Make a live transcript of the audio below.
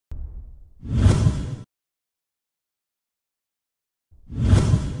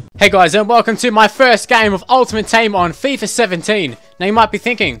Hey guys, and welcome to my first game of Ultimate Team on FIFA 17. Now you might be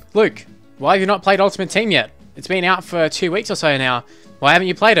thinking, Luke, why have you not played Ultimate Team yet? It's been out for 2 weeks or so now. Why haven't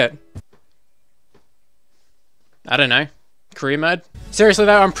you played it? I don't know. Career mode? Seriously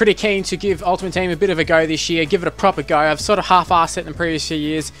though, I'm pretty keen to give Ultimate Team a bit of a go this year, give it a proper go. I've sort of half-assed it in the previous few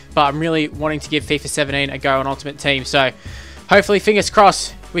years, but I'm really wanting to give FIFA 17 a go on Ultimate Team. So hopefully, fingers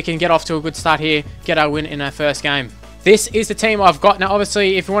crossed, we can get off to a good start here, get our win in our first game. This is the team I've got. Now,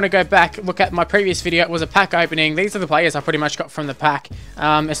 obviously, if you want to go back, look at my previous video, it was a pack opening. These are the players I pretty much got from the pack.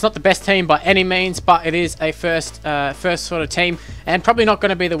 It's not the best team by any means, but it is a first sort of team, and probably not going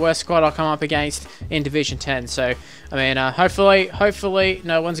to be the worst squad I'll come up against in Division 10. So, I mean, hopefully,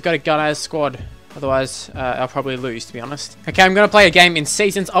 no one's got a gun-ass squad. Otherwise, I'll probably lose, to be honest. Okay, I'm going to play a game in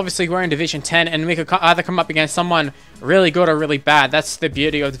Seasons. Obviously, we're in Division 10, and we could either come up against someone really good or really bad. That's the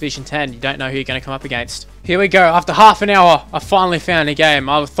beauty of Division 10. You don't know who you're going to come up against. Here we go. After half an hour, I finally found a game.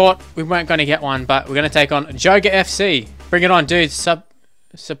 I thought we weren't going to get one, but we're going to take on Joga FC. Bring it on, dude.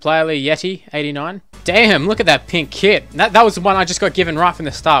 Subplayerly Yeti, 89. Damn, look at that pink kit. That was the one I just got given right from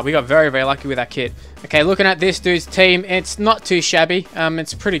the start. We got very, very lucky with that kit. Okay, looking at this dude's team, it's not too shabby.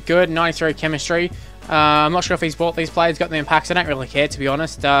 It's pretty good. 93 chemistry. I'm not sure if he's bought these players, got them in packs. I don't really care, to be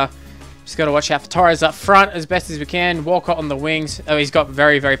honest. Just got to watch out for Torres up front as best as we can. Walcott on the wings. Oh, he's got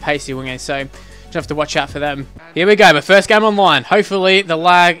very, very pacey wingers, so just have to watch out for them. Here we go, my first game online. Hopefully, the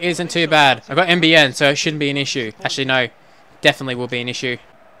lag isn't too bad. I've got MBN, so it shouldn't be an issue. Actually, no. Definitely will be an issue.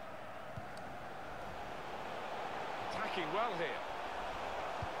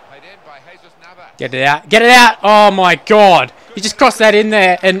 Get it out. Get it out. Oh, my God. You just crossed that in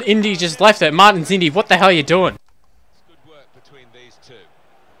there, and Indy just left it. Martin's Indy, what the hell are you doing? Good work between these two.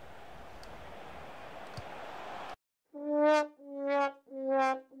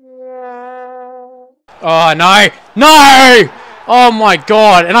 Oh, no. No! Oh, my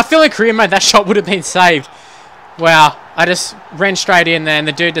God. And I feel like career mode, that shot would have been saved. Wow. I just ran straight in there, and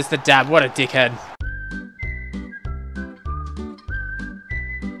the dude does the dab. What a dickhead.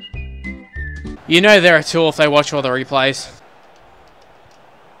 You know they're a tool if they watch all the replays.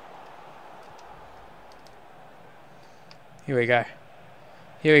 Here we go.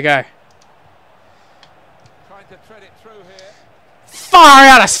 Here we go. Trying to thread it through here. Far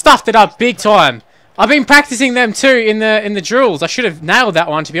out! I stuffed it up big time. I've been practicing them too in the drills. I should have nailed that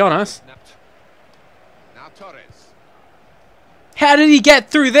one, to be honest. Now Torres. How did he get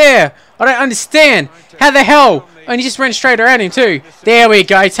through there? I don't understand. How the hell? And he just ran straight around him too. There we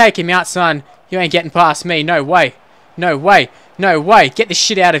go. Take him out, son. You ain't getting past me. No way. No way. No way. Get this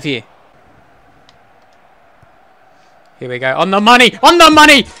shit out of here. Here we go. On the money. On the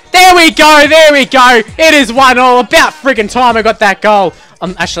money. There we go. There we go. It is 1-1. About friggin' time I got that goal.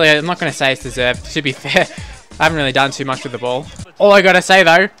 Actually, I'm not going to say it's deserved. To be fair, I haven't really done too much with the ball. All I got to say,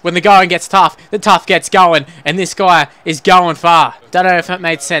 though, when the going gets tough, the tough gets going. And this guy is going far. Don't know if that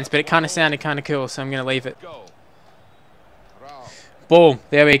made sense, but it kind of sounded kind of cool, so I'm going to leave it. Boom.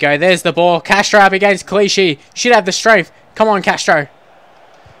 There we go. There's the ball. Castro up against Clichy. Should have the strength. Come on, Castro.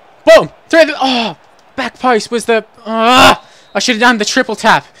 Boom. Through the... Oh, back post was the... I should have done the triple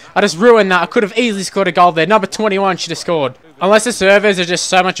tap. I just ruined that. I could have easily scored a goal there. Number 21 should have scored. Unless the servers are just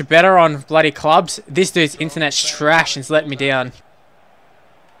so much better on bloody clubs, this dude's internet's trash and it's letting me down.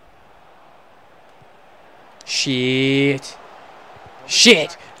 Shit.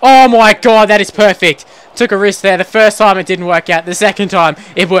 Shit. Oh my God, that is perfect. Took a risk there. The first time it didn't work out. The second time,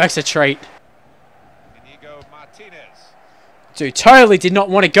 it works a treat. Dude, totally did not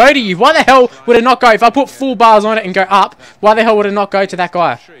want to go to you. Why the hell would it not go? If I put full bars on it and go up, why the hell would it not go to that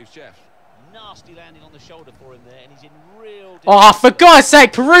guy? Oh, for God's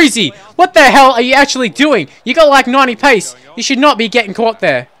sake, Peruzzi! What the hell are you actually doing? You got like 90 pace. You should not be getting caught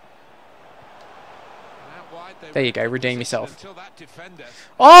there. There you go, redeem yourself.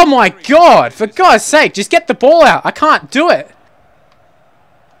 Oh my God! For God's sake, just get the ball out. I can't do it.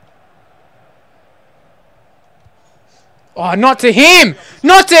 Oh, not to him!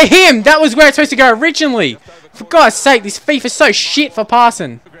 Not to him! That was where it's supposed to go originally. For God's sake, this FIFA's so shit for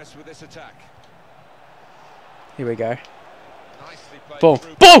passing. Here we go. Boom.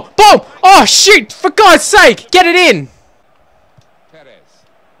 Boom! Boom! Oh, shoot! For God's sake! Get it in!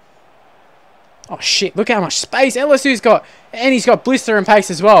 Oh, shit. Look how much space LSU's got. And he's got blister and pace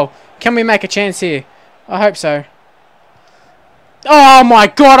as well. Can we make a chance here? I hope so. Oh, my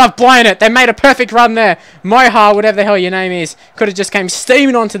God. I've blown it. They made a perfect run there. Mohar, whatever the hell your name is, could have just came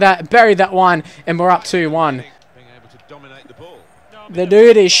steaming onto that, buried that one, and we're up 2-1. The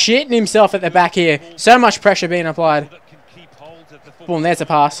dude is shitting himself at the back here. So much pressure being applied. Boom, there's a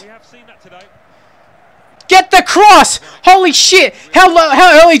pass. Get the cross! Holy shit! How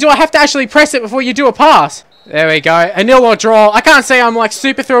early do I have to actually press it before you do a pass? There we go. A 0 or draw. I can't say I'm like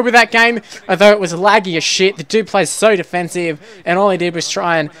super thrilled with that game, although it was laggy as shit. The dude plays so defensive, and all he did was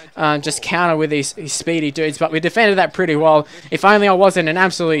try and just counter with these speedy dudes, but we defended that pretty well. If only I wasn't an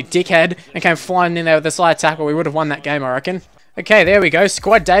absolute dickhead and came flying in there with a slide tackle, we would have won that game, I reckon. Okay, there we go.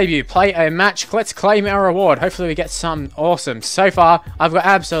 Squad debut. Play a match. Let's claim our reward. Hopefully we get something awesome. So far, I've got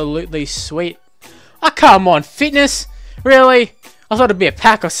absolutely sweet... Oh, come on. Fitness? Really? I thought it'd be a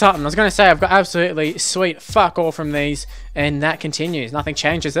pack or something. I was going to say I've got absolutely sweet fuck all from these, and that continues. Nothing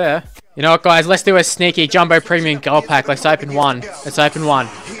changes there. You know what, guys? Let's do a sneaky jumbo premium gold pack. Let's open one. Let's open one.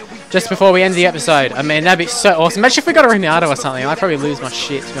 Just before we end the episode. I mean, that'd be so awesome. Imagine if we got a Ronaldo or something. I'd probably lose my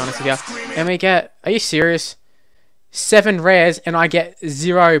shit, to be honest with you. And we get... Are you serious? 7 rares, and I get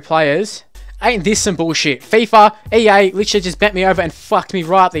 0 players. Ain't this some bullshit? FIFA, EA, literally just bent me over and fucked me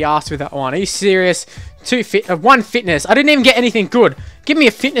right up the ass with that one. Are you serious? 1 fitness. I didn't even get anything good. Give me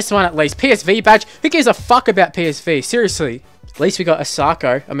a fitness one at least. PSV badge. Who gives a fuck about PSV? Seriously. At least we got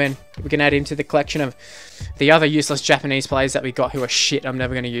Asako. I mean, we can add him to the collection of the other useless Japanese players that we got who are shit I'm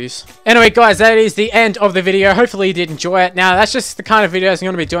never going to use. Anyway, guys, that is the end of the video. Hopefully you did enjoy it. Now, that's just the kind of videos I'm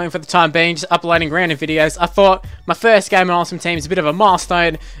going to be doing for the time being, just uploading random videos. I thought my first game on Ultimate Team is a bit of a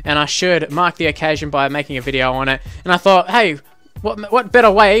milestone, and I should mark the occasion by making a video on it. And I thought, hey, what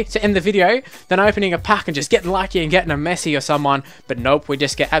better way to end the video than opening a pack and just getting lucky and getting a Messi or someone? But nope, we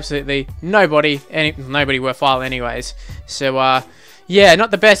just get absolutely nobody worthwhile anyways. So, yeah,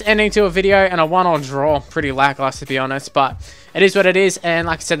 not the best ending to a video, and a 1-all draw. Pretty lackluster, to be honest, but it is what it is, and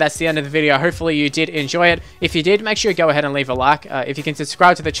like I said, that's the end of the video. Hopefully you did enjoy it. If you did, make sure you go ahead and leave a like. If you can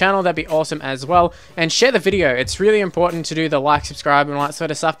subscribe to the channel, that'd be awesome as well. And share the video. It's really important to do the like, subscribe, and all that sort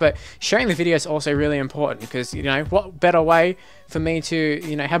of stuff, but sharing the video is also really important because, you know, what better way for me to,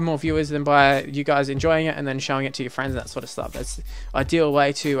 you know, have more viewers than by you guys enjoying it and then showing it to your friends and that sort of stuff. That's the ideal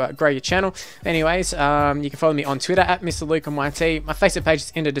way to grow your channel. Anyways, you can follow me on Twitter at MrLukeMYT. My Facebook page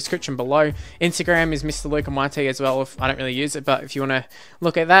is in the description below. Instagram is MrLukeMYT as well, if I don't really use it, but if you want to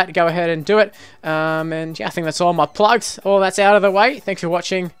look at that, go ahead and do it. And yeah, I think that's all my plugs. All that's out of the way. Thanks for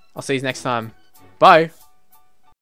watching. I'll see you next time. Bye.